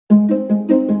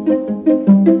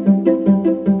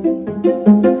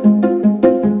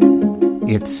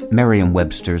It's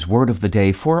Merriam-Webster's Word of the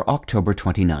Day for October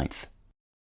 29th.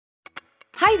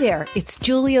 Hi there, it's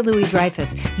Julia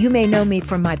Louis-Dreyfus. You may know me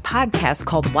from my podcast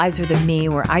called Wiser Than Me,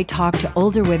 where I talk to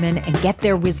older women and get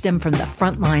their wisdom from the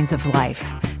front lines of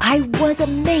life. I was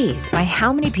amazed by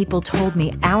how many people told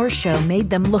me our show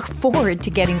made them look forward to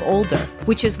getting older,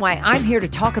 which is why I'm here to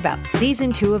talk about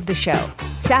Season 2 of the show.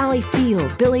 Sally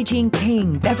Field, Billie Jean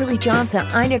King, Beverly Johnson,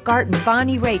 Ina Garten,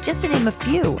 Bonnie Raitt, just to name a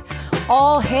few.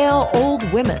 All hail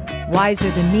old women.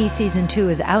 Wiser Than Me Season 2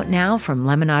 is out now from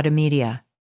Lemonada Media.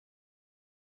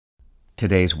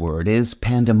 Today's word is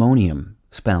pandemonium,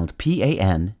 spelled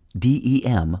Pandemonium.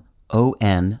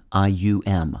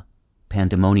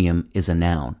 Pandemonium is a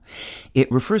noun. It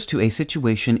refers to a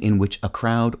situation in which a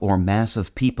crowd or mass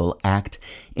of people act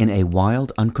in a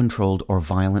wild, uncontrolled, or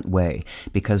violent way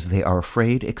because they are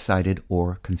afraid, excited,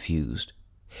 or confused.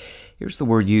 Here's the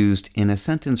word used in a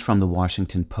sentence from the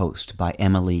Washington Post by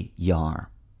Emily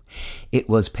Yar. It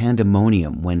was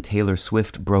pandemonium when Taylor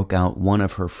Swift broke out one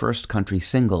of her first country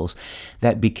singles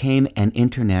that became an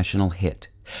international hit.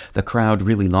 The crowd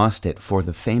really lost it for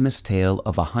the famous tale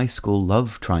of a high school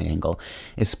love triangle,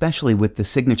 especially with the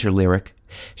signature lyric,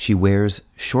 "She wears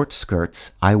short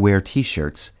skirts, I wear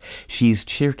t-shirts, she's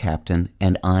cheer captain,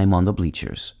 and I'm on the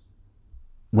bleachers."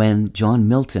 When John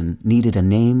Milton needed a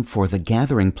name for the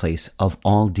gathering place of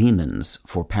all demons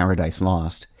for Paradise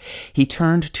Lost, he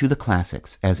turned to the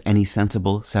classics, as any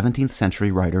sensible 17th century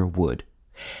writer would.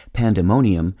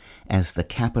 Pandemonium, as the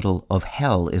capital of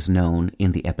hell is known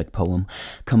in the epic poem,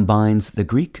 combines the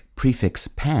Greek prefix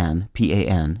pan,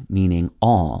 P-A-N, meaning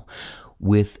all,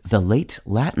 with the late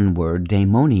Latin word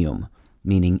daemonium,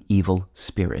 meaning evil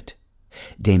spirit.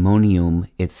 Daemonium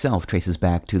itself traces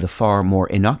back to the far more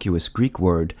innocuous Greek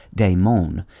word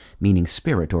daimon, meaning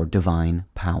spirit or divine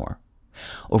power.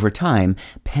 Over time,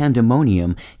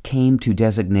 pandemonium came to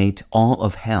designate all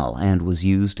of hell and was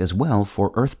used as well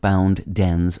for earthbound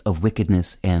dens of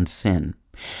wickedness and sin.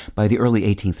 By the early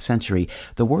 18th century,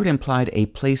 the word implied a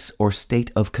place or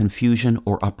state of confusion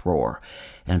or uproar,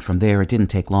 and from there it didn't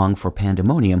take long for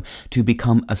pandemonium to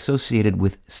become associated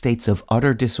with states of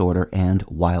utter disorder and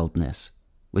wildness.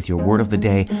 With your Word of the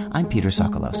Day, I'm Peter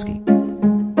Sokolowski.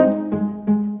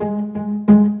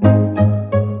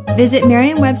 Visit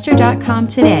Merriam-Webster.com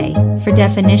today for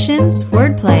definitions,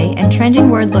 wordplay, and trending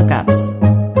word lookups.